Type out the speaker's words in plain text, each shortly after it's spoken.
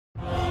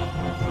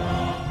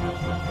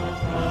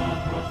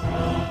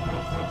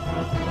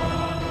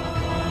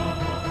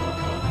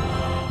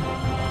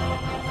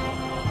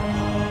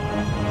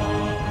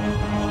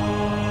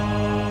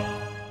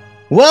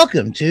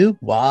Welcome to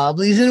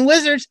Wobblies and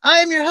Wizards. I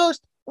am your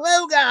host,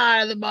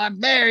 Logar the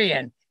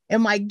Barbarian.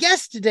 And my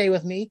guest today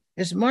with me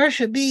is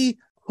Marsha B.,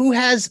 who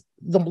has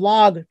the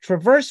blog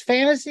Traverse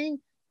Fantasy,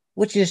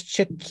 which is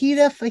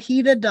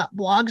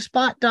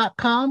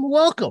chiquitafajita.blogspot.com.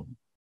 Welcome.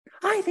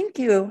 Hi, thank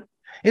you.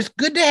 It's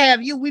good to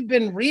have you. We've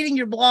been reading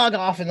your blog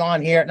off and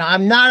on here. Now,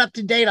 I'm not up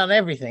to date on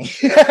everything.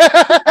 Too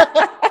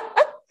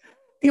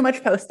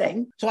much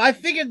posting. So I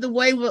figured the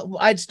way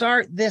I'd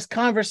start this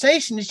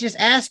conversation is just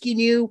asking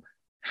you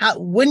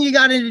when you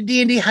got into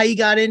D&D, how you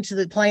got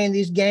into playing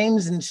these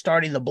games and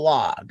starting the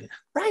blog.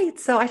 Right.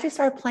 So I actually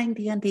started playing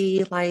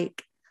D&D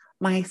like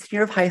my senior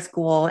year of high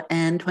school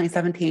in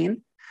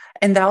 2017.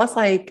 And that was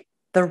like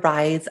the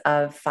rise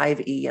of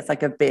 5e. It's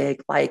like a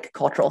big like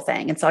cultural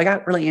thing. And so I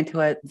got really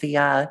into it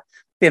via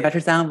the Adventure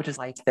Zone, which is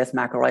like this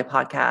McElroy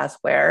podcast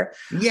where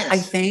I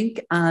think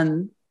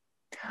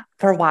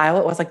for a while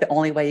it was like the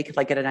only way you could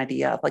like get an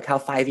idea of like how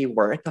 5e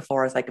worked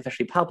before it was like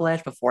officially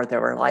published, before there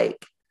were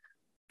like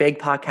big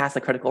podcasts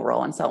like Critical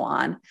Role and so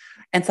on.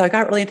 And so I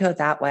got really into it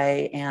that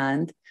way.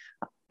 And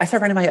I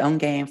started running my own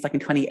games like in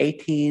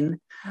 2018.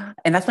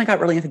 And that's when I got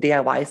really into the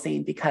DIY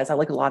scene, because I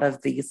like a lot of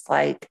these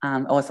like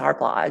OSR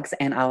blogs,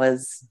 and I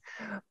was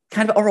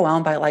kind of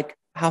overwhelmed by like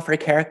how for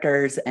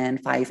characters in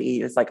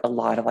 5e is like a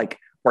lot of like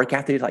work you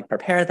have to do to like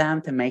prepare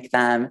them, to make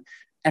them.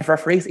 And for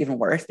free, it's even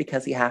worse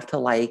because you have to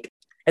like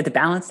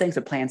balance things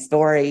with plan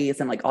stories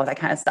and like all that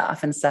kind of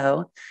stuff. And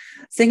so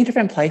seeing a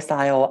different play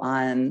style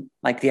on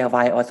like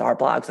DIY OSR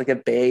blogs, like a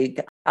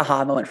big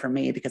aha moment for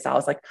me, because I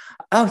was like,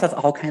 oh, so that's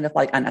all kind of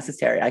like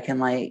unnecessary. I can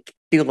like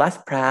do less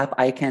prep.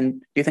 I can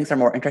do things that are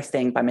more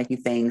interesting by making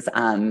things,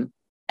 I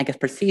guess,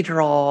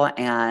 procedural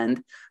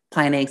and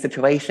planning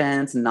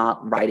situations,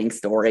 not writing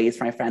stories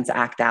for my friends to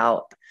act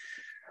out.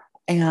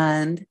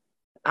 And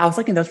I was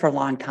liking those for a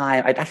long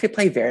time. I'd actually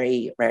play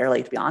very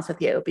rarely, to be honest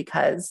with you,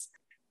 because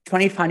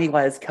 2020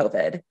 was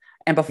COVID.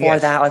 And before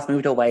that, I was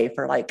moved away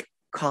for like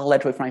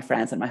college with my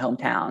friends in my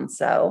hometown.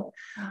 So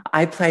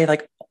I played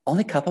like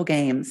only a couple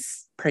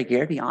games per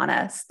year, to be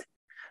honest.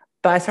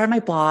 But I started my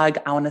blog,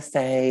 I want to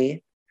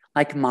say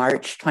like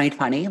March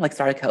 2020, like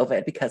started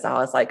COVID, because I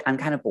was like, I'm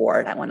kind of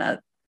bored. I want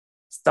to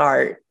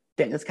start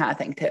doing this kind of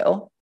thing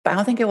too. But I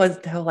don't think it was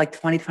until like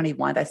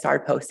 2021 that I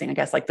started posting, I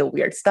guess, like the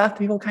weird stuff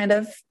people kind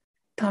of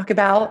talk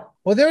about.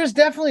 Well, there was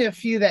definitely a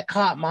few that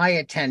caught my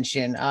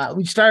attention.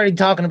 We started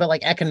talking about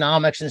like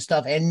economics and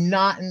stuff, and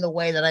not in the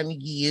way that I'm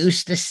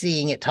used to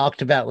seeing it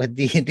talked about with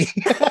D&D.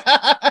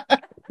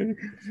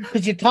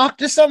 Could you talk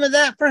to some of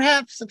that,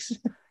 perhaps?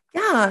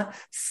 Yeah.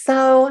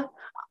 So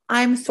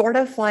I'm sort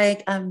of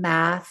like I'm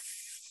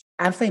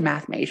saying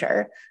math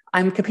major.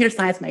 I'm a computer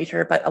science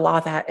major, but a lot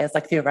of that is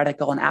like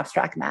theoretical and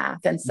abstract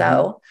math. And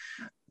so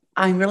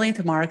I'm really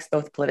into Marx,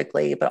 both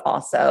politically, but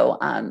also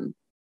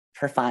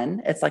for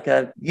fun. It's like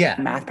a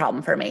math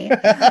problem for me.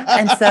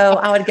 And so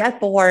I would get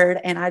bored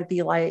and I'd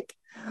be like,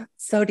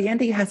 so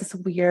D&D has this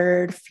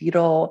weird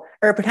feudal,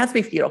 or it pretends to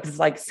be feudal because it's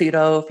like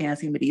pseudo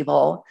fantasy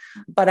medieval,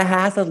 but it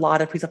has a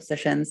lot of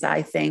presuppositions that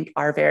I think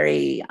are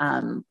very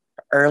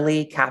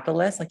early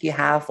capitalist. Like you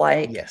have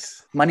like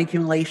money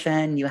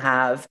accumulation, you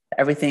have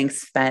everything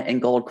spent in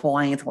gold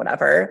coins,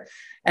 whatever.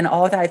 And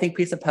all of that I think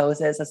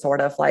presupposes a sort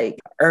of like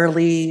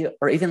early,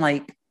 or even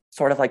like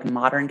sort of like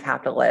modern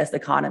capitalist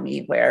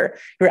economy where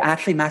you're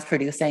actually mass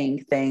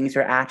producing things.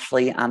 You're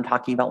actually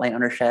talking about land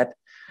ownership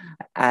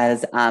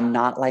as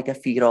not like a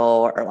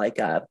feudal or like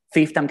a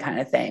fiefdom kind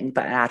of thing,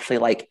 but actually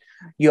like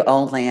you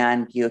own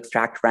land, you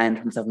extract rent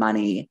in terms of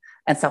money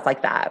and stuff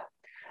like that.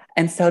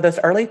 And so those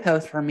early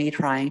posts were me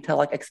trying to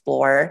like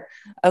explore,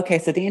 okay,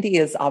 so D&D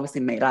is obviously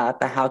made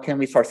up, but how can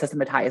we sort of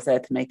systematize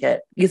it to make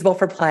it usable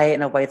for play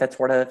in a way that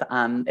sort of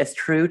is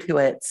true to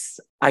its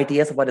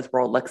ideas of what its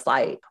world looks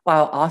like,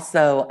 while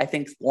also, I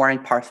think, exploring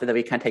parts of it that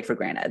we can take for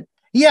granted.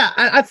 Yeah,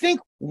 I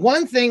think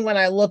one thing when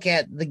I look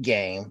at the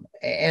game,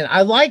 and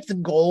I like the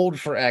gold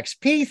for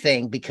XP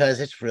thing because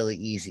it's really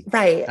easy.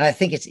 Right. And I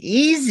think it's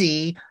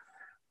easy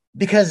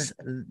because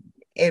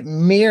it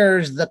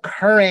mirrors the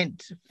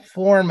current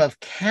form of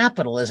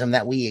capitalism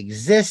that we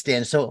exist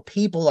in. So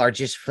people are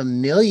just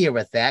familiar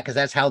with that because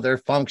that's how they're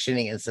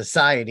functioning in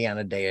society on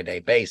a day-to-day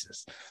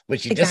basis.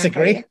 Would you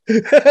disagree?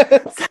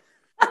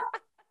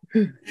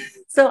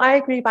 So I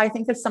agree, but I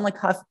think there's some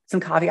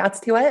caveats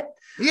to it.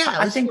 Yeah.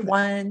 I think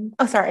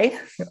sorry.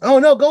 Oh,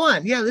 no, go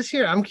on. Yeah, let's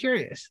hear. I'm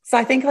curious. So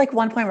I think like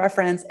one point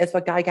reference is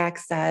what Gygax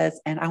says,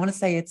 and I want to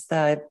say it's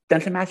the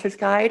Dungeon Master's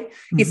Guide.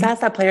 He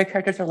says that player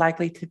characters are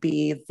likely to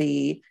be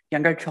the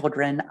younger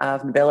children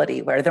of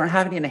nobility, where they don't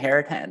have any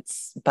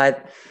inheritance.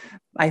 But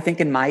I think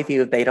in my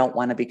view, they don't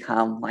want to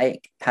become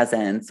like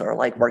peasants or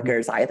like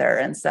workers either.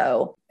 And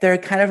so they're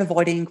kind of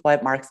avoiding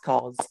what Marx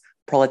calls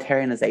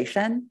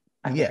proletarianization.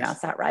 I pronounce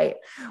that right,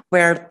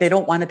 where they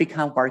don't want to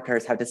become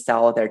workers, have to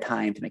sell their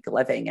time to make a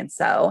living. And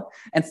so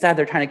instead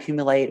they're trying to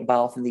accumulate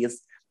wealth in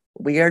these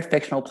weird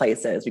fictional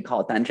places, we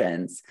call it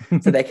dungeons,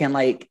 so they can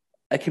like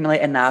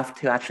accumulate enough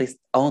to actually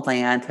own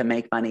land to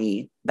make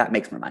money that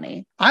makes more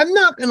money. I'm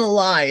not going to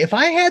lie. If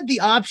I had the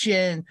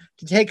option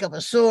to take up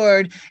a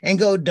sword and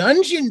go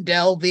dungeon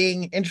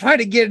delving and try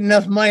to get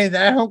enough money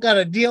that I don't got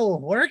to deal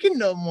with working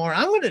no more,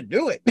 I'm going to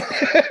do it.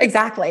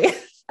 Exactly.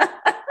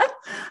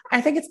 I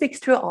think it speaks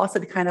to it also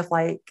to kind of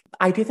like,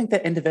 I do think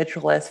the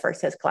individualist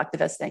versus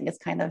collectivist thing is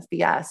kind of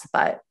BS,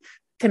 but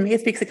to me,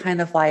 it speaks to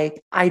kind of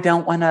like, I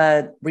don't want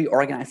to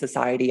reorganize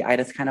society. I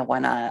just kind of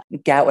want to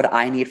get what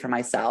I need for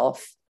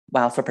myself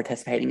while also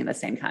participating in the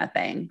same kind of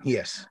thing.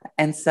 Yes.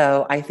 And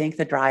so I think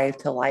the drive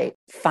to like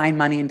find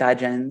money in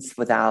dungeons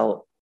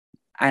without,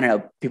 I don't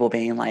know, people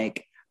being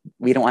like,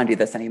 we don't want to do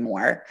this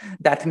anymore.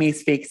 That to me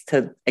speaks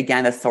to,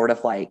 again, a sort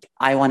of like,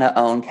 I want to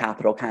own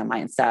capital kind of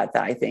mindset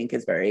that I think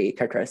is very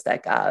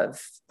characteristic of,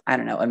 I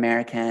don't know,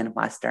 American,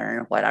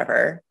 Western,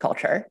 whatever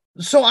culture.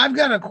 So I've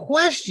got a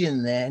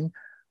question then.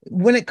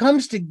 When it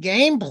comes to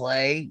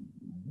gameplay,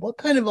 what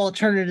kind of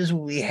alternatives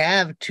will we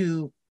have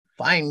to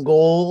find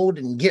gold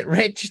and get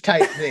rich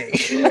type thing?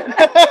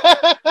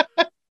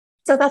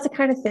 So that's the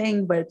kind of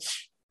thing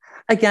which,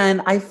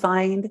 again, I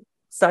find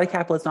study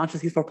capitalism not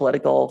just used for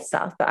political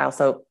stuff, but I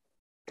also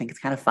think it's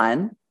kind of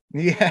fun.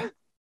 Yeah.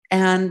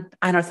 And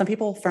I know some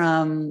people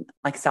from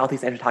like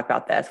Southeast Asia talk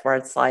about this, where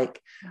it's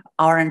like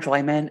our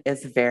enjoyment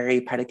is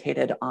very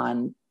predicated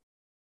on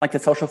like the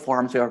social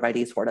forms we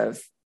already sort of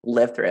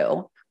live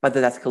through,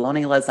 whether that's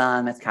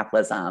colonialism, it's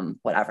capitalism,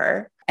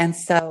 whatever. And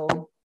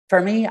so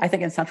for me, I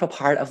think an essential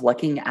part of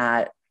looking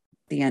at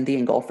D&D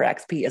and Gold for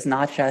XP is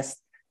not just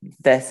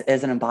this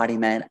is an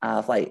embodiment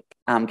of like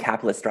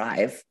capitalist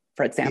drive,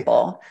 for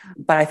example,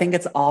 but I think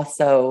it's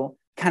also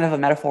kind of a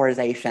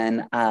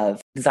metaphorization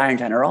of desire in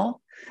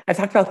general. I've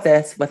talked about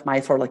this with my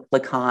sort of like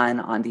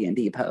Lacan on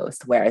D&D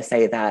post, where I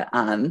say that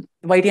the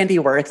way D&D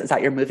works is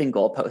that you're moving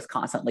goalposts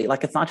constantly.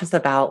 Like it's not just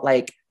about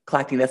like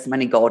collecting this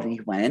many gold and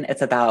you win.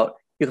 It's about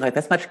you collect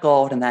this much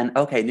gold and then,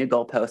 okay, new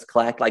goalpost,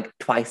 collect like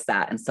twice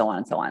that and so on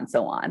and so on and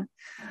so on.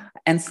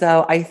 And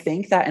so I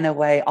think that in a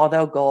way,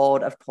 although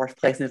gold, of course,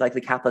 plays into like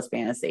the capitalist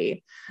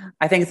fantasy,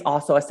 I think it's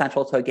also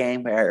essential to a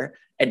game where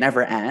it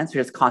never ends.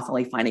 You're just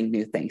constantly finding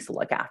new things to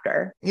look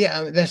after. Yeah,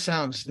 I mean, that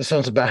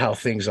sounds about how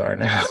things are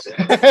now.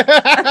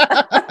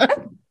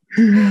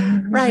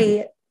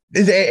 Right.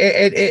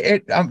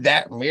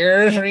 That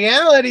mirrors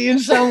reality in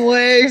some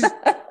ways.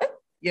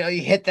 You know,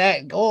 you hit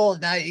that goal,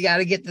 now you got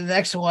to get the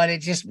next one. It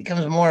just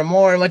becomes more and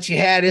more, and what you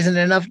had isn't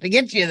enough to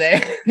get you there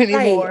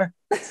anymore.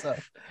 Right. So,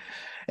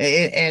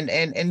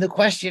 and the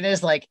question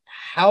is like,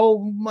 how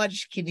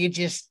much can you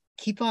just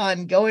keep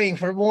on going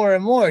for more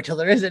and more till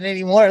there isn't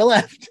any more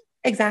left?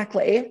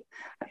 Exactly.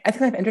 I think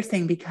that's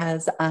interesting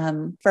because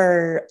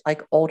for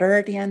like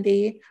older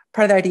D&D,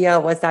 part of the idea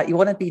was that you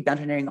wouldn't be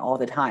dungeoneering all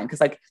the time because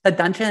like the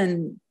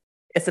dungeon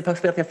is supposed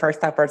to be like the first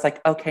step where it's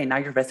like, okay, now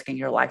you're risking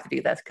your life to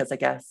do this because I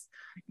guess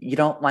you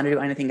don't want to do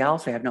anything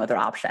else or you have no other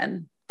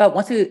option. But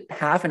once you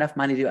have enough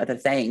money to do other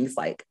things,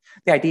 like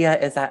the idea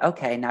is that,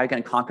 okay, now you're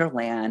going to conquer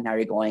land. Now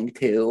you're going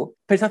to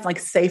put yourself in like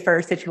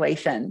safer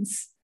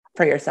situations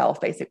for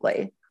yourself,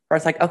 basically. Or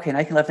it's like, okay, now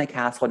you can live in a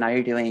castle. Now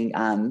you're doing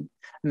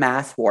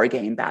mass war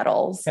game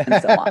battles and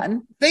so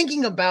on.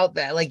 Thinking about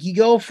that, like you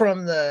go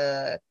from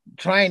the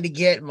trying to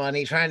get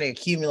money, trying to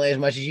accumulate as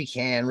much as you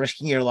can,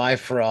 risking your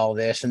life for all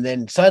this. And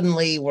then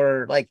suddenly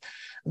we're like,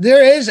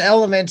 there is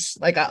elements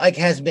like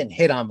has been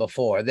hit on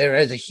before. There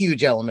is a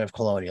huge element of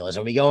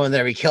colonialism. We go in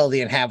there, we kill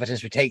the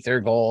inhabitants, we take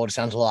their gold. It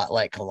sounds a lot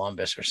like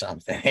Columbus or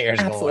something. Here's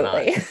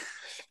Absolutely. going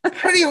on.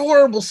 Pretty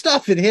horrible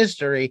stuff in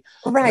history.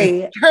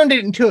 Right. We turned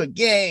it into a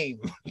game.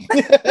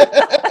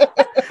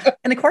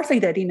 And of course we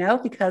did,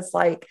 because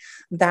like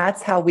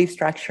that's how we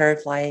structured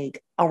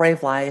like our way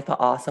of life, but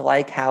also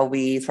like how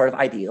we sort of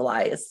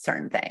idealize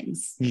certain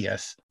things.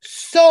 Yes.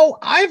 So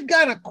I've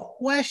got a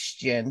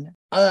question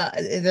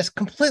that's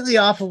completely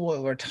off of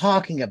what we're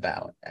talking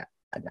about.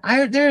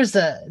 There's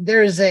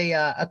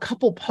a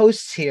couple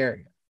posts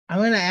here. I'm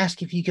going to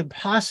ask if you could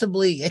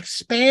possibly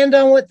expand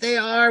on what they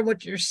are,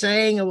 what you're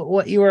saying, and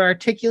what you were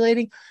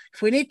articulating.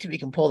 If we need to, we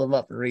can pull them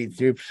up and read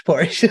through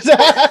portions.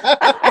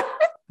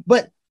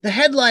 But the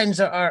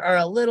headlines are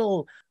a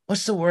little,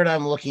 what's the word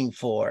I'm looking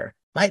for?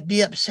 Might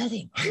be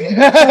upsetting.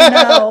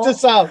 No. To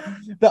some.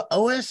 The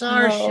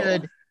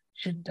OSR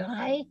should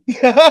die.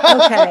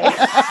 Okay.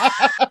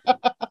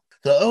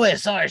 The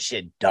OSR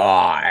should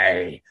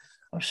die.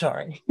 I'm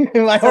sorry.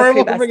 Am I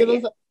horrible for bringing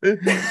those up?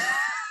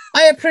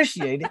 I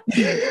appreciate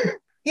it.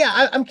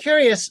 Yeah, I'm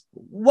curious.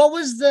 What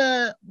was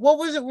it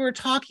we were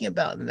talking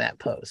about in that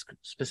post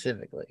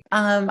specifically?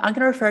 I'm going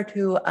to refer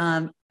to,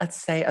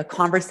 let's say, a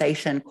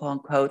conversation, quote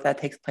unquote, that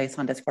takes place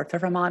on Discord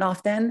server mod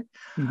often,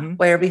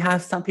 where we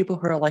have some people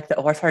who are like, the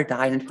OSR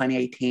died in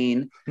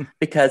 2018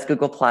 because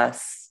Google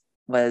Plus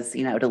was,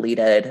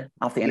 deleted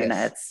off the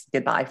internet.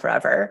 Goodbye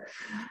forever.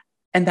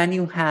 And then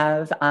you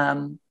have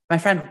my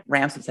friend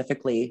Ram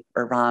specifically,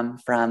 or Ram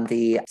from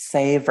the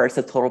Save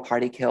versus Total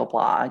Party Kill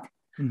blog.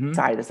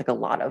 Sorry, there's like a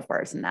lot of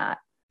words in that.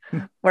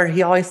 Where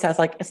he always says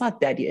like, it's not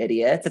dead, you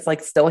idiots. It's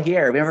like still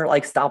here. We never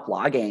like stop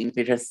logging.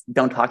 We just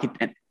don't talk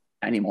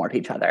anymore to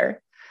each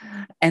other.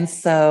 And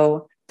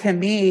so To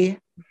me,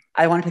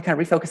 I wanted to kind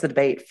of refocus the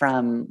debate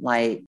from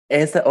like,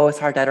 is the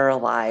OSR dead or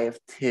alive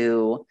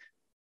to,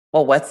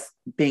 well, what's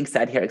being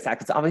said here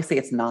exactly? So obviously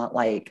it's not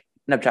like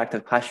an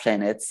objective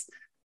question. It's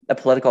a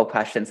political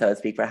question, so to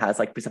speak, where it has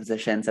like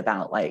presuppositions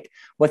about like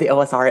what the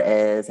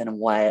OSR is and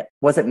what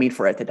does it mean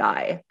for it to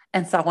die.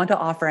 And so I want to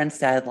offer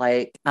instead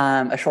like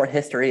a short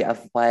history of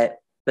what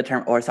the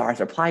term OSR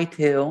is applied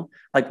to,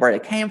 like where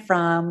it came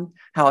from,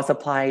 how it's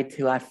applied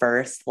to at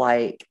first,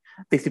 like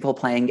these people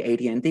playing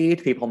AD&D,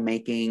 to people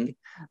making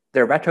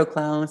their retro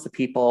clones, to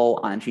people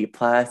on G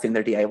Plus doing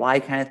their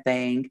DIY kind of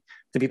thing,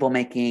 to people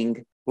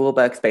making rule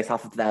books based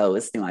off of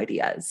those new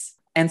ideas.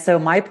 And so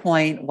my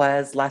point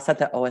was less that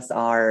the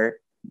OSR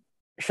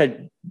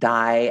should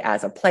die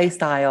as a play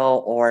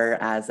style or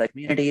as a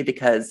community,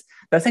 because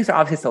those things are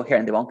obviously still here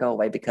and they won't go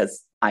away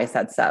because I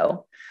said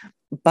so.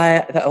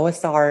 But the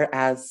OSR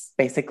as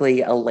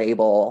basically a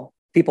label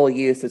people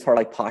use to sort of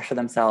like posture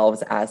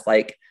themselves as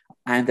like,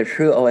 I'm the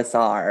true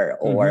OSR,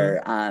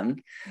 or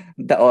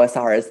the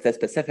OSR is this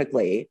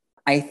specifically.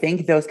 I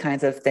think those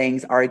kinds of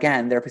things are,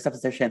 again, they're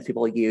presuppositions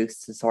people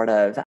use to sort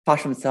of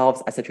posture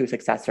themselves as the true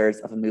successors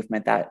of a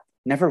movement that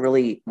never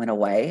really went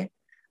away.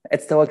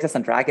 It still exists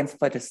on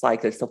Dragonfoot, just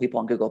like there's still people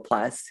on Google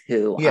Plus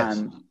who,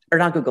 Yes. or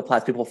not Google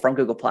Plus, people from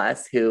Google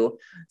Plus who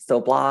still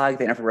blog,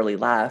 they never really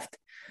left.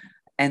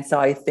 And so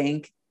I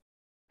think,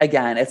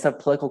 again, it's a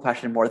political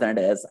question more than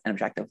it is an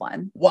objective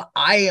one. What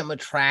I am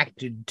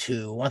attracted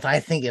to, what I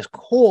think is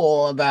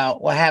cool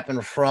about what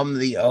happened from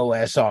the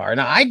OSR.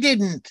 Now,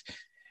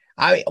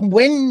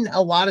 when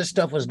a lot of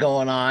stuff was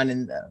going on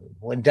in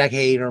a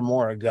decade or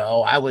more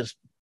ago,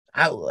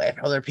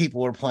 other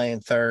people were playing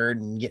third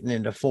and getting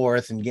into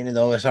fourth and getting into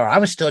OSR. I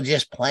was still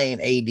just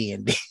playing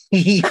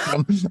AD&D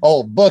from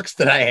old books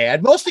that I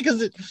had, mostly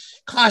because it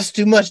costs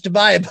too much to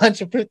buy a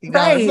bunch of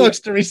 $50 books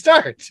to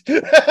restart.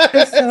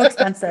 They're so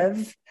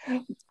expensive.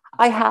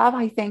 I have,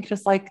 I think,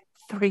 just like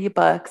 3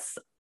 books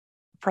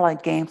for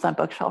like games on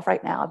bookshelf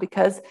right now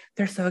because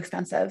they're so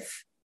expensive.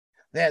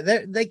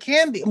 They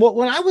can be. Well,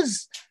 when I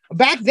was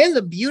back then,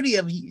 the beauty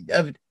of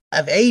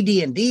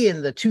AD&D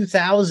in the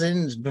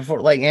 2000s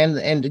before, like,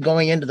 and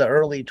going into the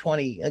early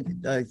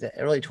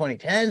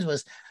 2010s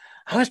was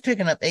I was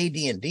picking up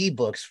AD&D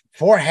books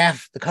for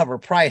half the cover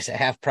price at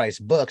half price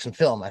books and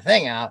filling my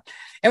thing out.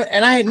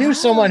 And I knew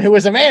someone who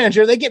was a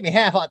manager. They get me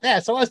half on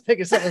that. So I was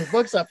picking some of those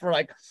books up for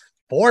like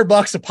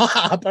 $4 a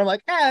pop. I'm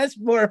like, that's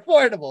more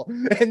affordable.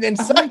 And then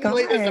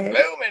suddenly there's a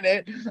boom in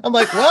it. I'm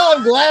like, well,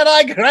 I'm glad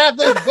I grabbed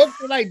those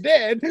books when I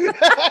did.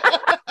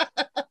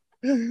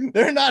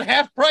 They're not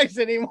half price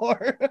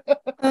anymore.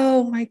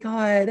 Oh my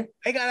God.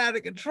 They got out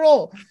of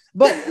control.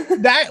 But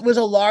that was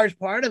a large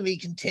part of me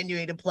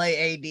continuing to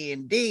play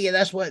AD&D. And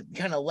that's what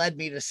kind of led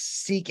me to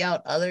seek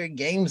out other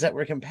games that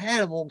were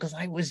compatible, because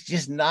I was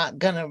just not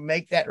going to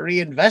make that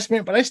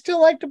reinvestment, but I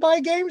still like to buy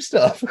game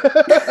stuff.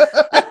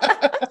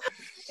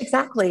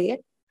 Exactly.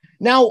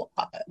 Now,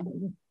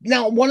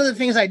 one of the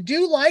things I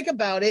do like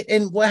about it,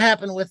 and what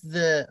happened with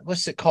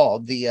what's it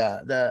called?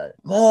 Not the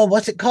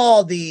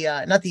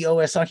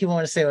OSR, I keep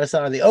wanting to say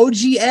OSR, the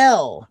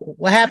OGL.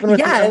 What happened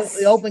with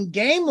the open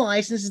game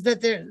license is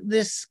that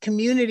this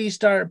community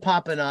started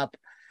popping up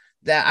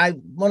that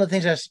one of the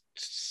things I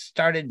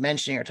started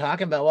mentioning or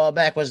talking about a while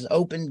back was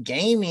open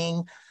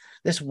gaming,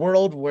 this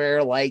world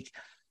where like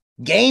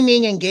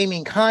gaming and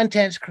gaming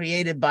content's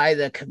created by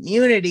the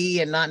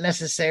community and not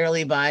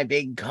necessarily by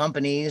big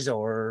companies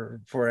or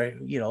for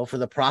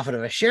the profit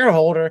of a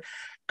shareholder.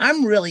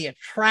 I'm really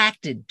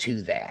attracted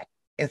to that.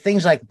 And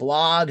things like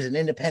blogs and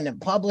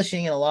independent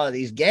publishing and a lot of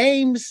these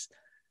games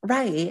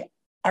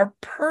are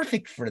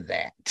perfect for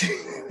that.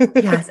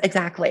 Yes,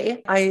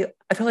 exactly. I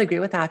totally agree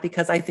with that,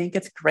 because I think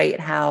it's great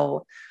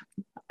how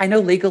I know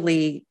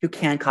legally you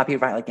can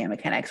copyright like game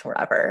mechanics or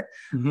whatever,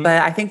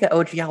 but I think the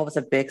OGL was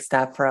a big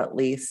step for at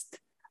least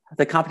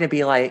the company to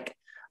be like,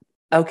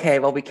 okay,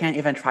 well, we can't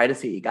even try to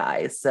sue you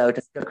guys, so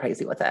just go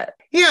crazy with it.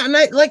 Yeah, and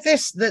I like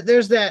this.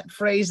 There's that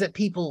phrase that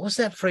people. What's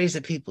that phrase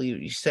that people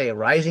you say? A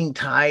rising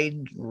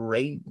tide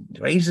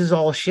raises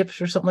all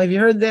ships, or something. Have you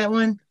heard that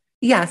one?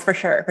 Yes, for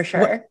sure.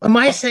 Am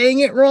I saying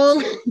it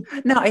wrong?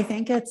 No, I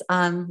think it's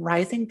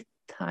rising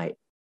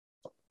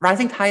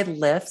tide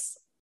lifts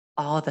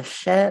all the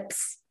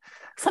ships.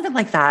 Something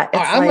like that.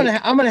 It's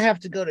I'm gonna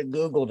have to go to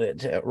Google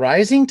to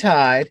rising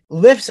tide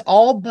lifts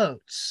all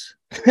boats.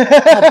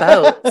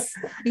 All boats.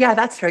 Yeah,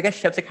 that's true. I guess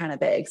ships are kind of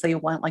big, so you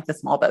want like the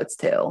small boats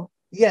too.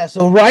 Yeah,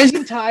 so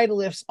rising tide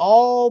lifts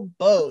all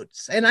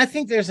boats, and I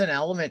think there's an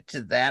element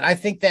to that. I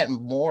think that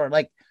more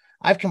like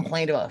I've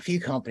complained about a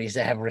few companies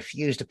that have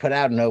refused to put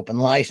out an open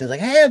license. Like,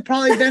 hey, it'd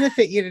probably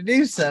benefit you to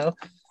do so.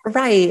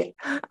 Right.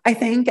 I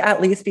think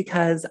at least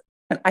because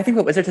I think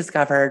what Wizards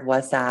discovered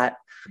was that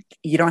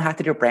you don't have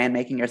to do brand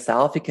making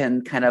yourself. You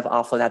can kind of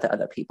offload that to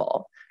other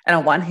people. And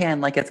on one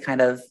hand, like it's kind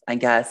of, I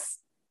guess,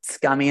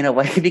 scummy in a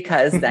way,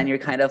 because then you're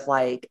kind of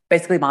like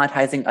basically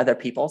monetizing other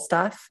people's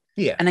stuff.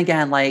 Yeah. And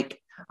again,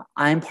 like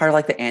I'm part of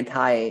like the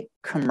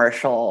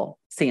anti-commercial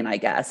scene, I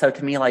guess. So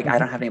to me, like, I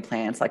don't have any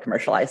plans to like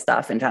commercialize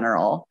stuff in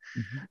general.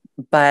 Mhm.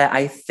 But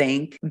I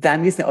think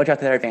them using OJ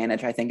to their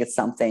advantage, I think it's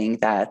something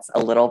that's a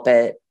little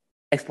bit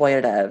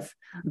exploitative,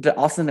 but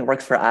also something that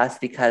works for us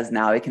because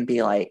now it can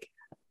be like,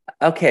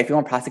 okay, if you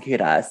want to prosecute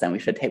us, then we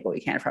should take what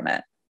we can from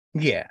it.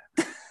 Yeah.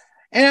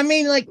 And I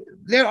mean, like,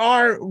 there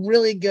are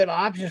really good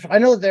options. I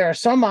know there are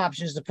some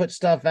options to put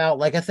stuff out.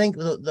 Like, I think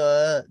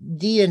the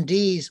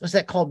D&Ds, what's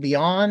that called?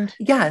 Beyond?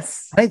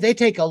 Yes. I think they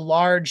take a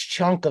large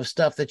chunk of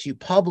stuff that you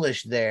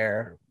publish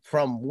there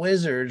from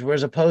Wizards,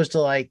 whereas opposed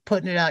to like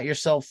putting it out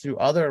yourself through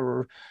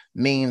other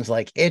means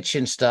like Itch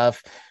and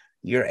stuff,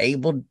 you're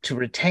able to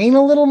retain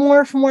a little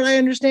more from what I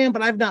understand,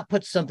 but I've not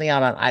put something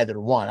out on either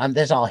one.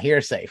 That's all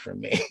hearsay from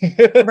me.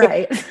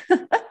 Right.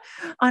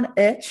 On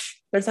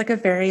Itch, there's like a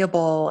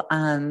variable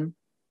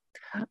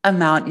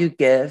amount you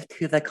give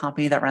to the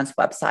company that runs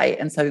the website.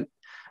 And so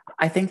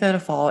I think the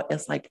default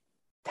is like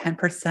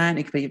 10%.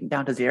 It could be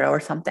down to 0 or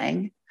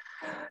something.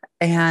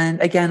 And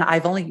again,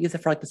 I've only used it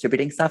for like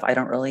distributing stuff. I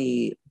don't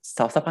really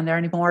sell stuff on there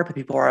anymore, but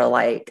people are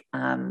like,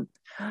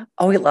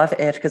 oh, we love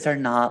Itch because they're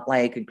not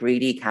like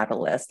greedy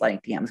capitalists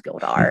like DMs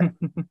Guild are.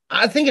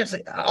 I think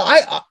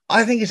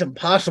it's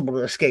impossible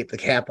to escape the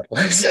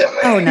capitalism.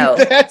 Oh no.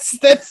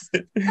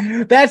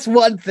 That's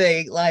one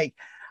thing. Like,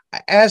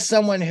 as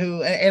someone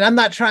who, and I'm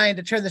not trying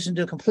to turn this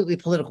into a completely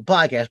political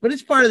podcast, but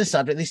it's part of the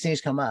subject. These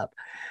things come up,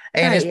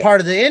 and Right. it's part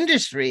of the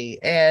industry.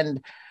 And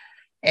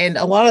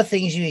a lot of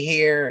things you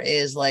hear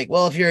is like,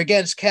 well, if you're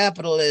against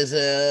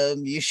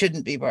capitalism, you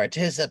shouldn't be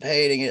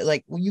participating.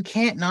 Like, well, you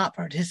can't not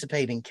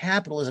participate in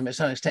capitalism at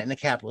some extent in a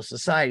capitalist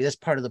society. That's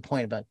part of the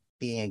point about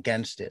being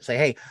against it. Say,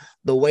 hey,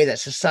 the way that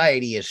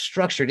society is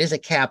structured is a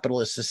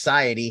capitalist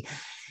society.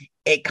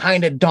 It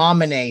kind of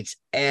dominates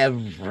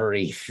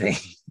everything.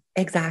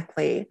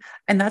 Exactly.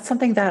 And that's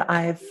something that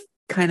I've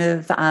kind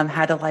of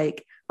had to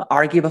like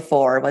argue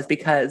before, was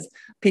because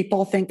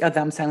people think of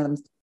them selling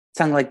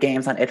like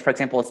games on Itch, for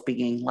example, as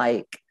being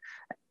like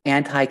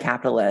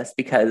anti-capitalist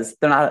because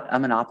they're not a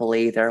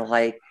monopoly. They're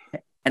like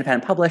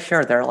independent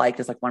publisher. They're like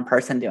just like one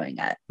person doing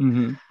it.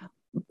 Mm-hmm.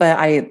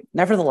 But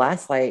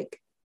nevertheless, like,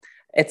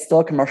 it's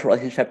still a commercial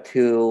relationship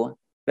to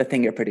the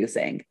thing you're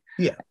producing.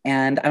 Yeah.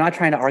 And I'm not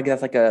trying to argue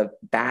that's like a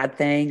bad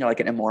thing or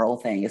like an immoral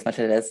thing as much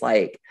as it is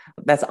like,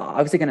 that's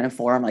obviously going to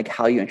inform like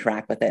how you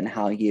interact with it and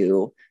how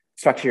you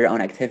structure your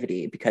own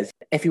activity. Because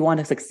if you want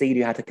to succeed,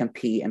 you have to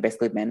compete and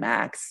basically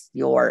min-max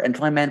your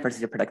enjoyment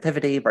versus your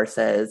productivity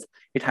versus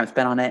your time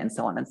spent on it, and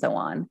so on and so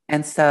on.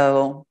 And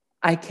so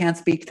I can't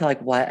speak to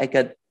like what a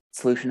good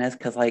solution is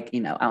because, like, I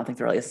don't think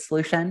there really is a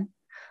solution.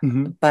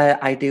 Mm-hmm.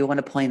 But I do want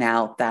to point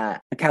out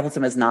that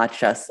capitalism is not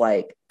just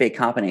like big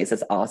companies,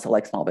 it's also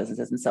like small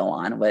businesses and so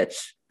on,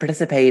 which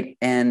participate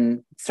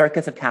in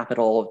circuits of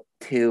capital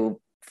to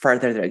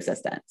further their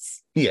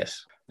existence.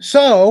 Yes.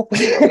 So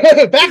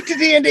back to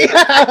D&D.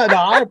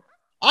 No,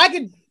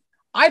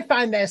 I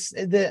find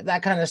that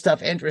kind of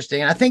stuff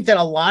interesting. I think that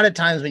a lot of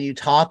times when you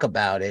talk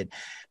about it,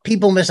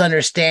 people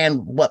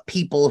misunderstand what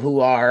people who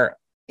are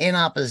in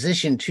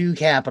opposition to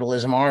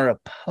capitalism are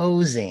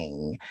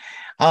opposing.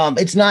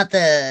 It's not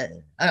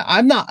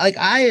I'm not like,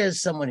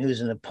 as someone who's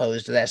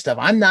opposed to that stuff,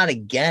 I'm not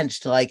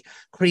against like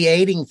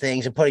creating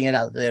things and putting it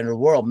out there in the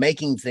world,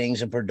 making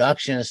things and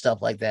production and stuff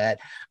like that.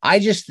 I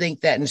just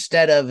think that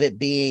instead of it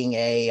being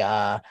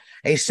a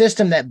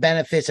system that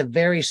benefits a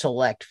very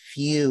select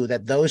few,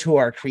 that those who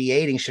are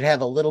creating should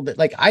have a little bit,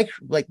 like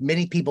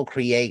many people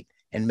create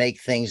and make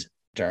things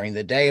during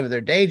the day of their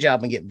day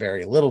job and get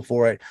very little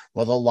for it.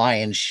 Well, the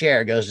lion's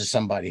share goes to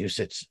somebody who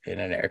sits in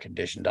an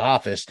air-conditioned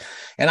office.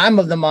 And I'm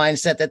of the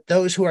mindset that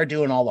those who are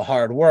doing all the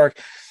hard work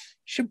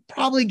should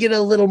probably get a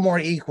little more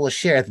equal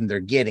share than they're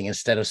getting,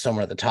 instead of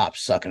someone at the top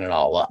sucking it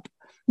all up.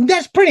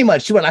 That's pretty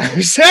much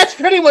that's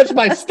pretty much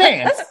my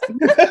stance.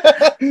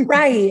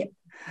 Right.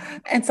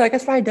 And so I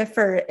guess where I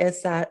differ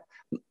is that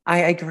I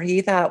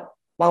agree that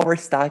while we're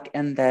stuck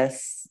in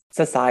this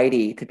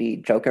society, to be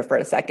Joker for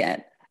a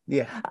second,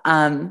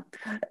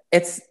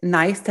 it's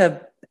nice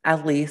to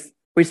at least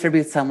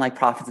redistribute some like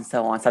profits and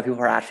so on, so people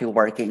who are actually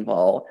working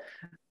will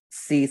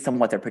see some of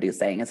what they're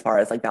producing as far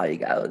as like value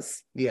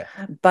goes. Yeah.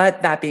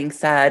 But that being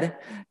said,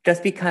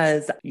 just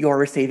because you're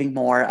receiving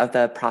more of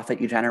the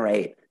profit you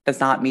generate does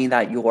not mean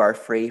that you are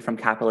free from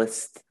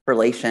capitalist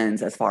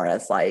relations as far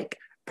as like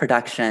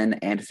production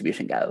and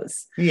distribution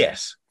goes.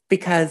 Yes.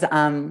 Because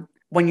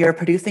when you're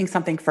producing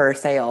something for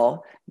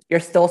sale, you're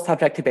still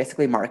subject to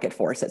basically market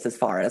forces as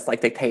far as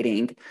like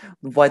dictating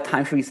what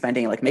time should we be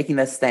spending, like making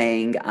this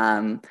thing,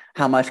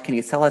 how much can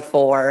you sell it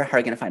for, how are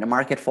you going to find a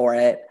market for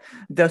it?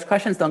 Those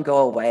questions don't go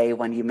away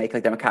when you make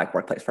like democratic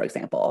workplace, for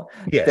example.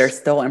 Yes. There's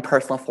still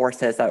impersonal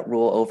forces that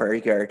rule over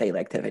your daily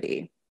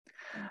activity.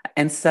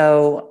 And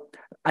so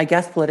I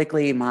guess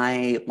politically,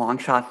 my long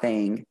shot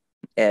thing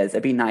is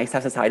it'd be nice to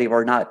have society where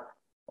we're not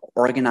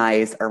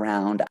organized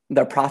around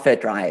the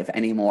profit drive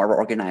anymore. We're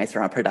organized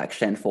around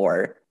production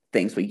for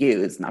things we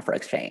use, not for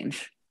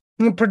exchange.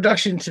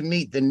 Production to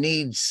meet the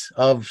needs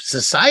of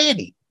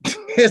society,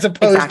 as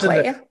opposed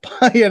to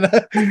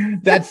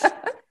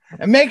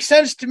it makes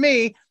sense to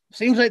me.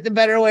 Seems like the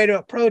better way to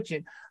approach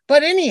it.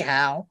 But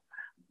anyhow,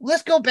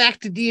 let's go back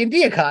to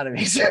D&D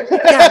economies. Yes.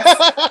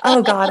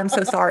 Oh God, I'm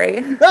so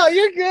sorry. No,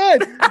 you're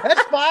good.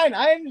 That's fine.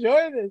 I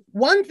enjoy this.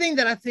 One thing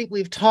that I think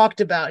we've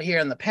talked about here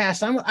in the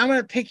past, I'm going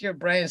to pick your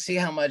brain and see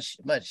how much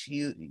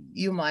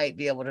you might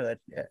be able to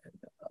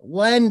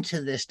lend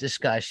to this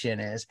discussion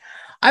is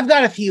I've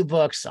got a few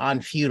books on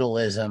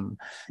feudalism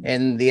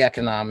and the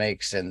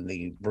economics and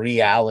the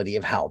reality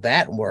of how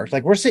that works.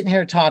 Like we're sitting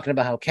here talking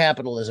about how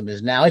capitalism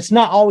is now. It's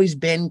not always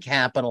been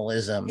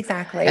capitalism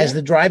Exactly as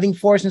the driving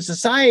force in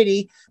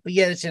society, but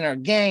yet it's in our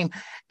game.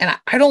 And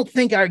I don't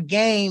think our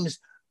games,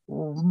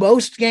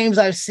 most games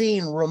I've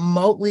seen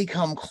remotely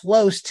come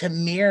close to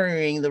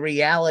mirroring the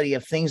reality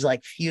of things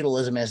like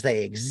feudalism as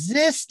they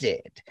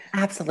existed.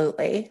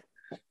 Absolutely.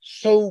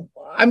 So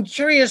I'm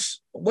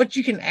curious what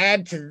you can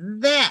add to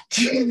that.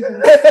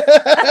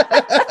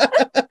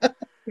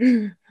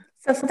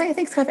 So something I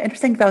think is kind of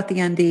interesting about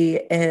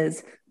D&D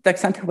is the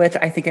extent to which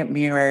I think it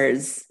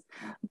mirrors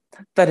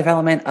the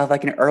development of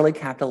like an early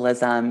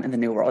capitalism in the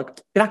New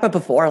World. You talked about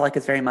before, like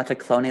it's very much a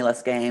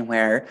colonialist game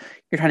where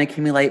you're trying to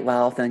accumulate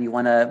wealth and you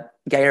want to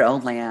get your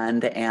own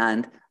land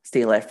and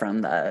steal it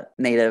from the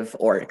native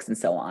orcs and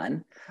so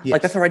on. Yes.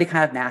 Like that's already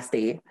kind of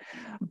nasty.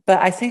 But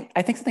I think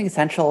something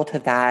essential to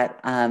that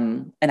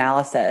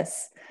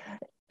analysis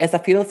is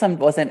that feudalism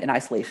wasn't in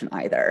isolation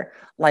either.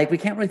 Like we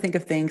can't really think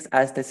of things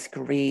as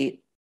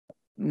discrete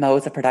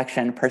modes of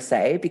production per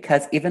se,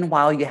 because even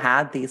while you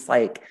had these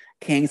like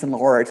kings and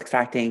lords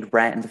extracting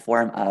rent in the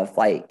form of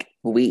like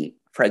wheat,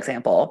 for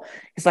example,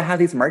 you still have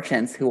these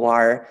merchants who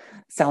are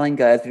selling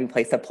goods from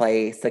place to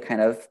place to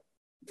kind of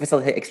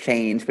facilitate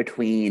exchange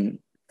between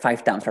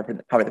fiefdoms,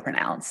 however they're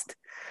pronounced.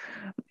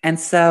 And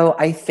so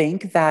I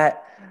think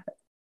that,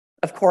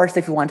 of course,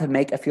 if you want to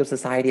make a feudal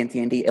society in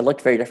D&D, it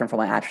looked very different from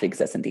what actually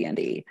exists in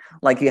D&D.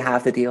 Like you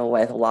have to deal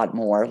with a lot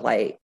more,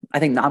 like, I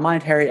think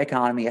non-monetary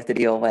economy you have to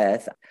deal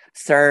with,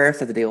 serfs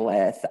have to deal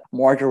with,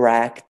 more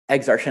direct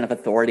exertion of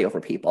authority over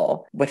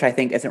people, which I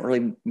think isn't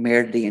really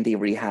mirrored D&D,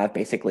 where you have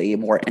basically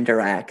more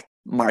indirect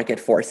market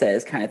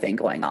forces kind of thing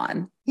going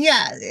on.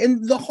 Yeah,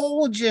 and the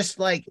whole just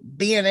like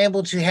being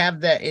able to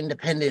have that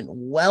independent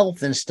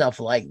wealth and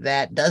stuff like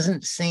that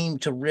doesn't seem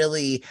to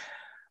really,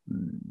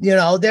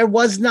 there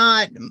was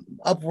not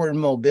upward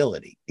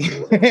mobility.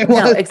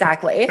 No,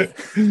 exactly.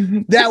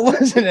 That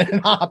wasn't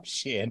an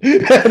option.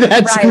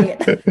 Right.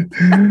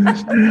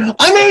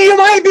 I mean, you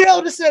might be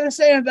able to say the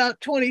same about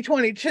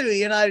 2022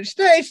 United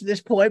States at this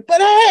point, but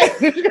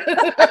hey.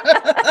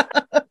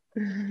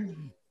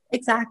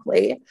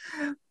 Exactly.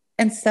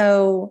 And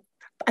so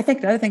I think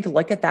another thing to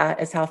look at that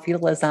is how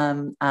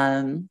feudalism,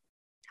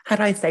 how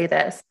do I say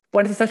this?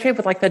 When it's associated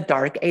with like the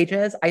Dark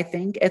Ages, I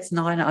think it's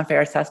not an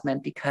unfair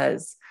assessment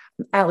because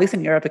at least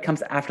in Europe, it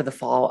comes after the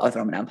fall of the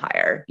Roman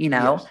Empire,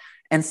 Yes.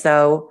 And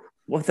so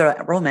with the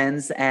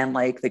Romans and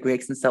like the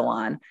Greeks and so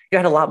on, you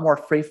had a lot more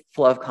free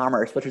flow of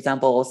commerce, which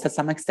resembles to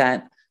some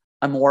extent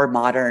a more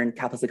modern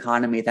capitalist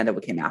economy than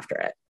it came after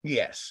it.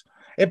 Yes.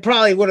 It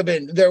probably would have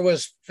been, there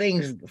was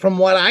things from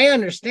what I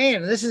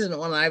understand, this isn't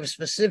one I've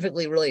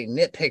specifically really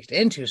nitpicked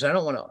into, so I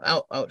don't want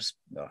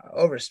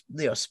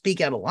to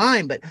speak out of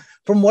line, but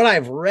from what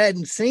I've read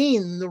and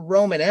seen, the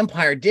Roman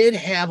Empire did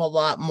have a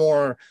lot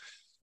more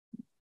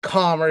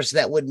commerce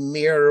that would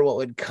mirror what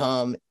would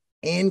come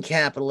in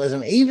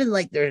capitalism. Even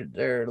like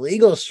their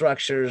legal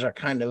structures are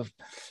kind of,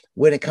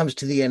 when it comes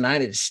to the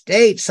United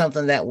States,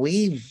 something that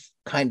we've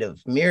kind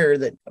of mirror,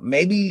 that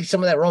maybe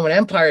some of that Roman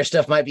Empire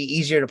stuff might be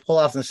easier to pull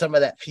off than some of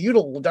that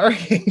feudal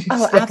Dark Age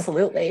Oh, stuff.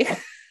 Absolutely.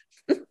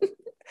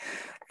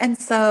 And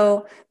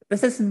so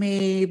this is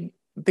me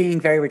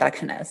being very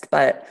reductionist,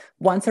 but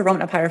once the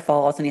Roman Empire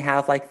falls and you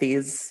have like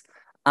these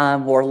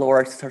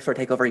warlords sort of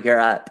take over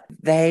Europe,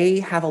 they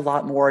have a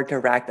lot more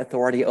direct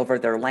authority over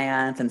their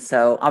lands. And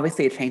so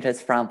obviously it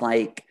changes from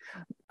like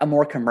a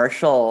more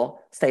commercial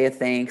state of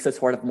things to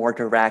sort of more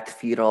direct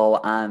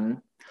feudal,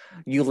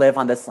 you live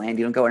on this land,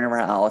 you don't go anywhere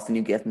else, and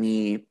you give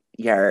me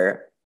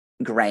your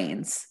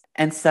grains.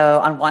 And so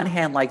on one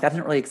hand, like that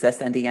doesn't really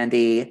exist in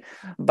D&D,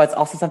 but it's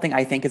also something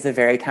I think is a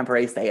very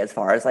temporary state as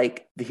far as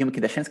like the human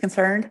condition is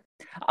concerned.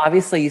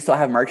 Obviously, you still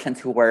have merchants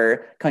who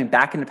were coming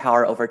back into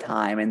power over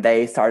time, and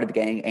they started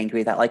getting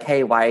angry that like,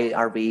 hey, why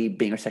are we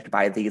being restricted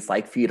by these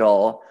like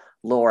feudal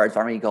lords?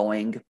 Aren't we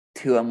going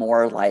to a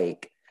more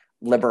like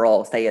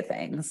liberal state of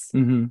things?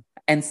 Mm-hmm.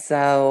 And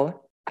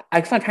so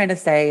I guess what I'm trying to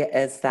say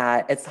is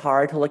that it's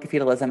hard to look at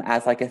feudalism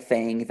as like a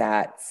thing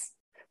that's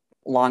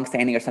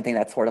longstanding or something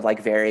that's sort of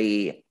like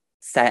very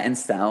set in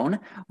stone.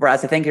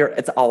 Whereas I think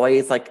it's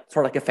always like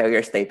sort of like a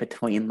failure state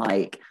between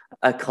like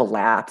a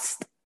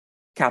collapsed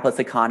capitalist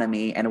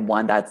economy and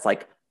one that's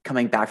like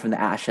coming back from the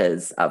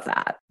ashes of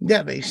that.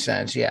 That makes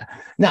sense. Yeah.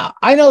 Now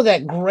I know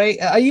that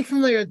are you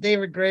familiar with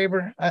David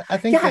Graeber? I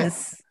think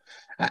yes.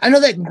 I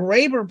know that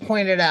Graeber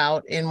pointed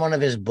out in one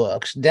of his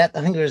books, Death,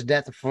 I think it was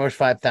Death of the First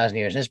 5,000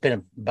 Years. It's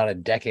been about a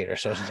decade or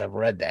so since I've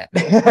read that.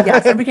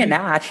 Yes, I'm reading it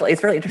now, actually.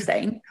 It's really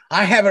interesting.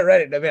 I haven't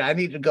read it. I mean, I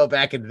need to go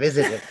back and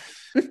visit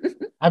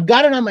it. I've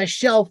got it on my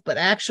shelf, but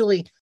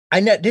actually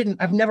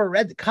I've never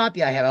read the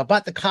copy I have. I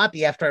bought the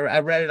copy after I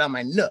read it on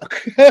my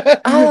Nook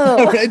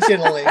Oh,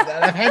 originally.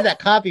 I've had that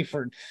copy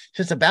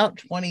since about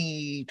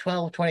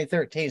 2012,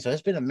 2013. So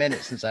it's been a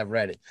minute since I've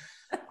read it.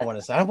 I want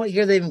to say, I don't know what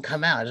year they even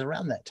come out. It was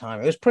around that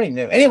time. It was pretty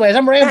new. Anyways,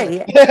 I'm rambling.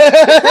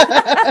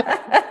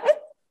 right.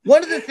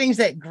 One of the things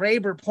that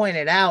Graeber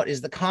pointed out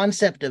is the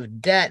concept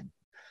of debt.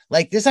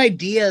 Like this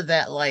idea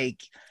that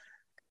like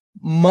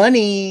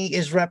money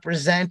is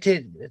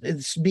represented,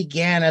 it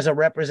began as a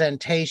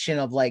representation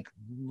of like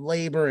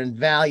labor and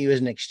value as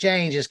an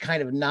exchange is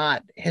kind of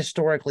not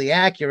historically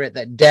accurate,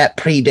 that debt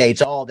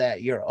predates all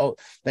that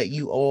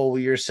you owe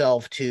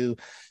yourself to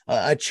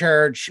a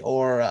church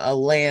or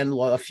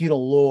a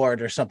feudal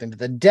lord or something. But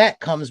the debt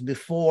comes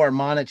before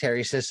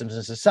monetary systems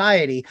in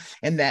society,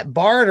 and that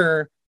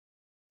barter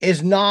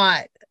is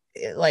not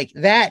like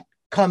that,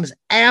 comes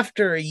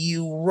after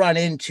you run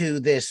into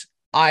this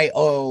I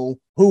owe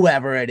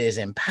whoever it is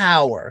in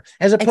power,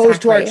 as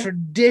opposed to our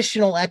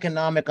traditional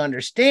economic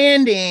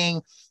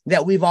understanding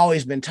that we've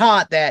always been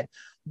taught that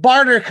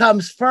barter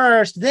comes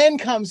first, then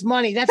comes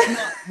money. That's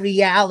not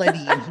reality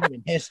in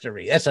human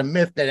history. That's a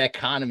myth that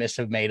economists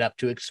have made up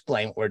to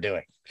explain what we're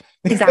doing.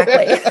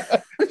 Exactly.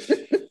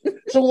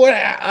 So what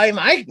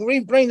I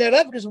bring that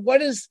up because what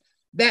does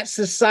that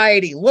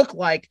society look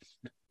like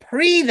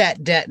pre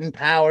that debt and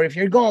power? If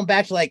you're going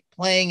back to like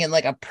playing in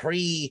like a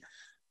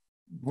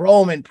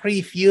Roman,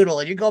 pre-feudal,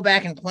 and you go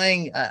back and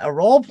playing a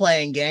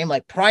role-playing game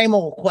like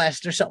Primal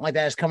Quest or something like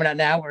that is coming out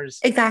now.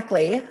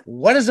 Exactly.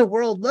 What does the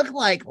world look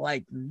like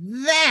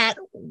that?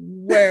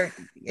 Where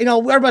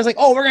everybody's like,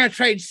 "Oh, we're going to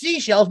trade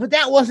seashells," but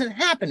that wasn't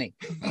happening.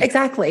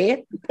 Exactly.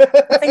 I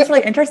think it's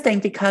really interesting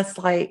because,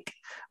 like,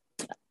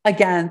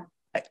 again,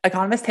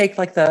 economists take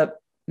like the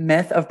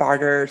myth of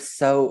barter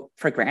so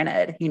for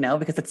granted,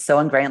 because it's so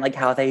ingrained, like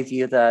how they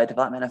view the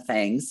development of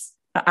things.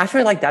 I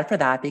actually like that for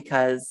that,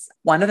 because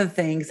one of the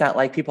things that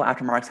like people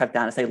after Marx have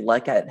done is they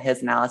look at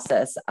his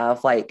analysis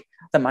of like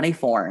the money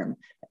form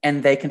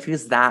and they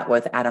confuse that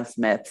with Adam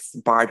Smith's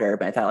barter,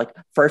 but that like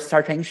first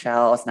start trading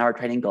shells, now we're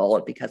trading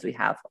gold because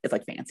it's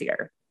like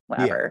fancier,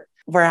 whatever.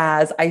 Yeah.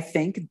 Whereas I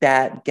think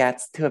that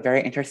gets to a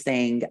very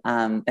interesting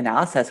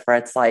analysis where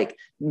it's like,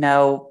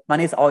 no,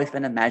 money's always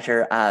been a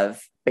measure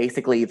of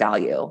basically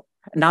value.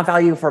 Not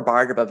value for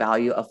barter, but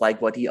value of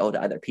like, what do you owe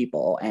to other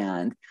people?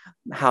 And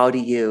how do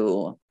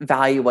you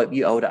value what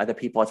you owe to other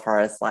people as far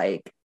as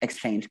like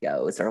exchange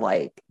goes, or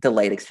like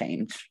delayed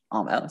exchange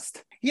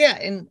almost. Yeah.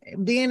 And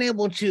being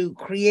able to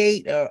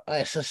create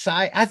a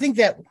society, I think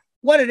that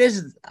what it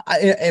is,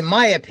 in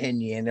my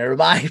opinion, or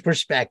my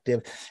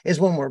perspective,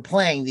 is when we're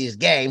playing these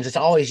games, it's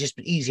always just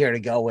easier to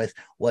go with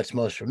what's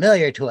most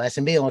familiar to us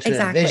and be able to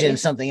envision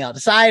something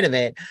outside of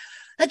it.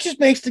 That just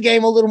makes the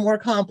game a little more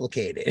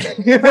complicated.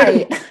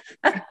 Right.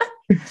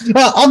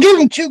 I'll give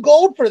him 2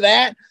 gold for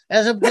that,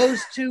 as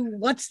opposed to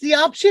what's the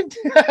option?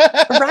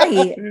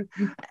 Right.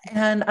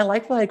 And I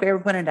like what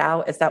Graeber pointed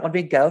out is that when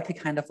we go to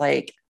kind of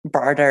like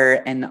barter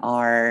in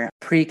our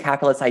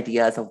pre-capitalist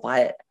ideas of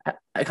what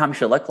economy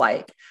should look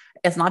like,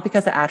 it's not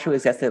because it actually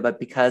existed,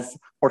 but because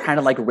we're trying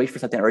to like reach for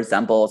something that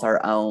resembles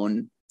our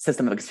own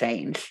system of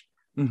exchange.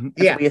 Mm-hmm.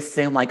 Yeah. So we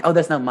assume like, oh,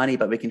 there's no money,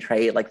 but we can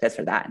trade like this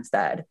or that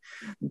instead.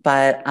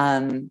 But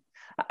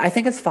I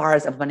think as far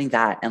as implementing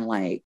that in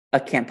like a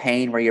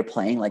campaign where you're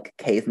playing like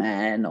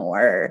cavemen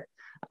or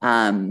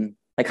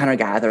like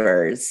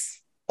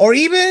hunter-gatherers, or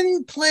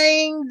even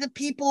playing the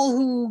people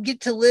who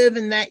get to live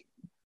in that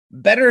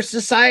better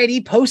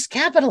society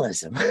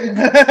post-capitalism.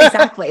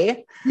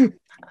 Exactly. It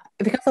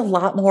becomes a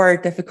lot more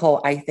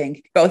difficult, I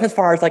think, both as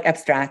far as like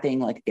abstracting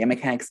like game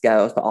mechanics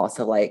goes, but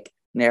also like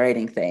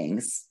narrating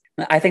things.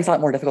 I think it's a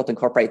lot more difficult to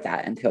incorporate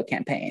that into a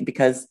campaign,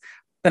 because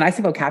the nice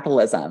thing about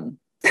capitalism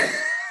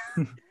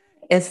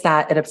is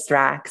that it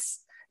abstracts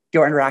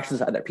your interactions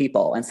with other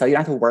people. And so you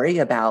don't have to worry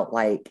about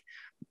like,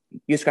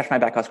 you scratch my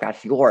back, I'll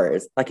scratch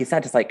yours. Like you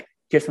said, just like,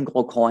 here's some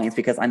gold coins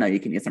because I know you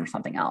can use them for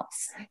something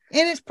else.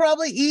 And it's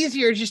probably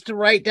easier just to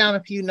write down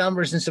a few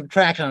numbers and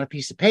subtract on a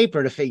piece of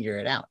paper to figure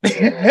it out.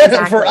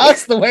 Exactly. For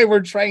us, the way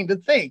we're trained to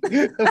think,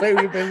 the way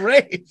we've been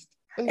raised.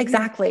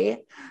 Exactly.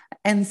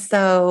 And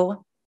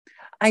so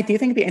I do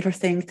think it'd be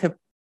interesting to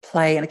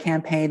play in a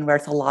campaign where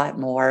it's a lot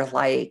more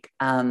like,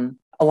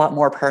 a lot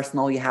more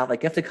personal. You have like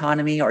gift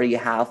economy, or you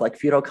have like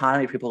feudal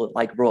economy, people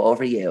like rule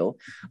over you,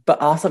 but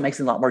also makes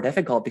it a lot more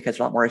difficult because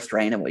you're a lot more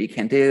restrained in what you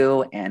can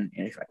do and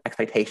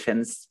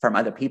expectations from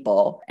other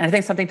people. And I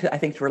think something to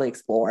really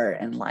explore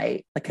and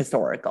like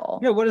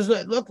historical. Yeah, what does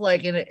it look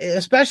like? And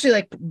especially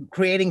like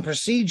creating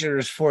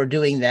procedures for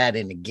doing that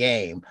in a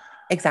game.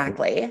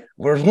 Exactly.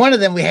 Whereas one of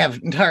them, we have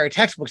entire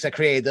textbooks that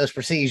create those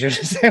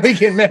procedures that we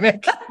can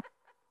mimic.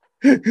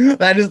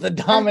 That is the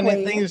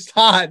dominant things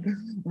taught,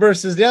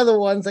 versus the other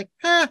ones like,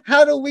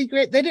 how do we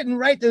create? They didn't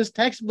write those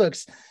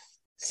textbooks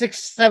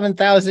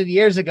 6,000-7,000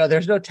 years ago.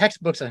 There's no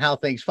textbooks on how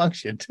things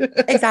functioned.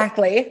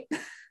 Exactly.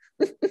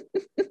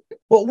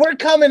 Well, we're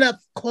coming up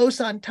close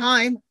on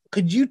time.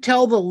 Could you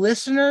tell the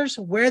listeners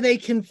where they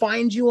can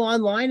find you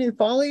online and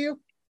follow you?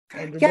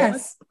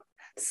 Yes.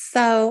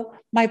 So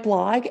my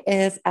blog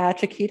is at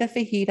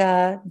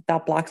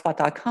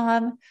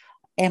chiquitafajita.blogspot.com.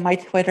 And my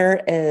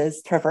Twitter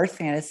is Traverse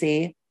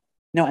Fantasy.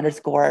 No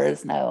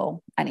underscores,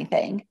 no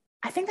anything.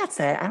 I think that's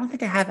it. I don't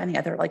think I have any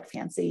other like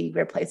fancy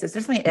weird places.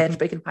 There's my itch,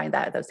 but you can find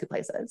that at those two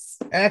places.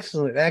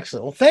 Excellent.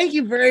 Excellent. Well, thank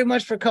you very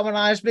much for coming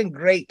on. It's been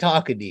great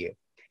talking to you.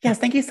 Yes.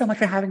 Thank you so much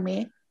for having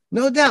me.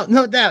 No doubt.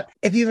 No doubt.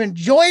 If you've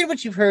enjoyed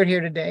what you've heard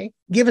here today,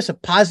 give us a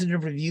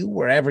positive review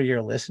wherever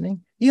you're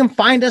listening. You can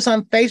find us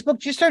on Facebook.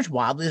 Just search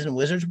Wobblies and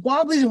Wizards.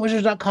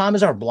 Wobbliesandwizards.com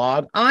is our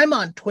blog. I'm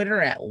on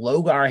Twitter at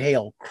Logar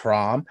Hale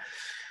Crom.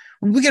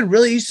 We can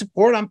really use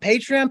support on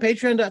Patreon,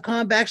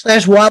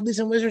 patreon.com/Wobblies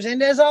and Wizards.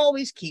 And as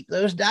always, keep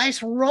those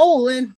dice rolling.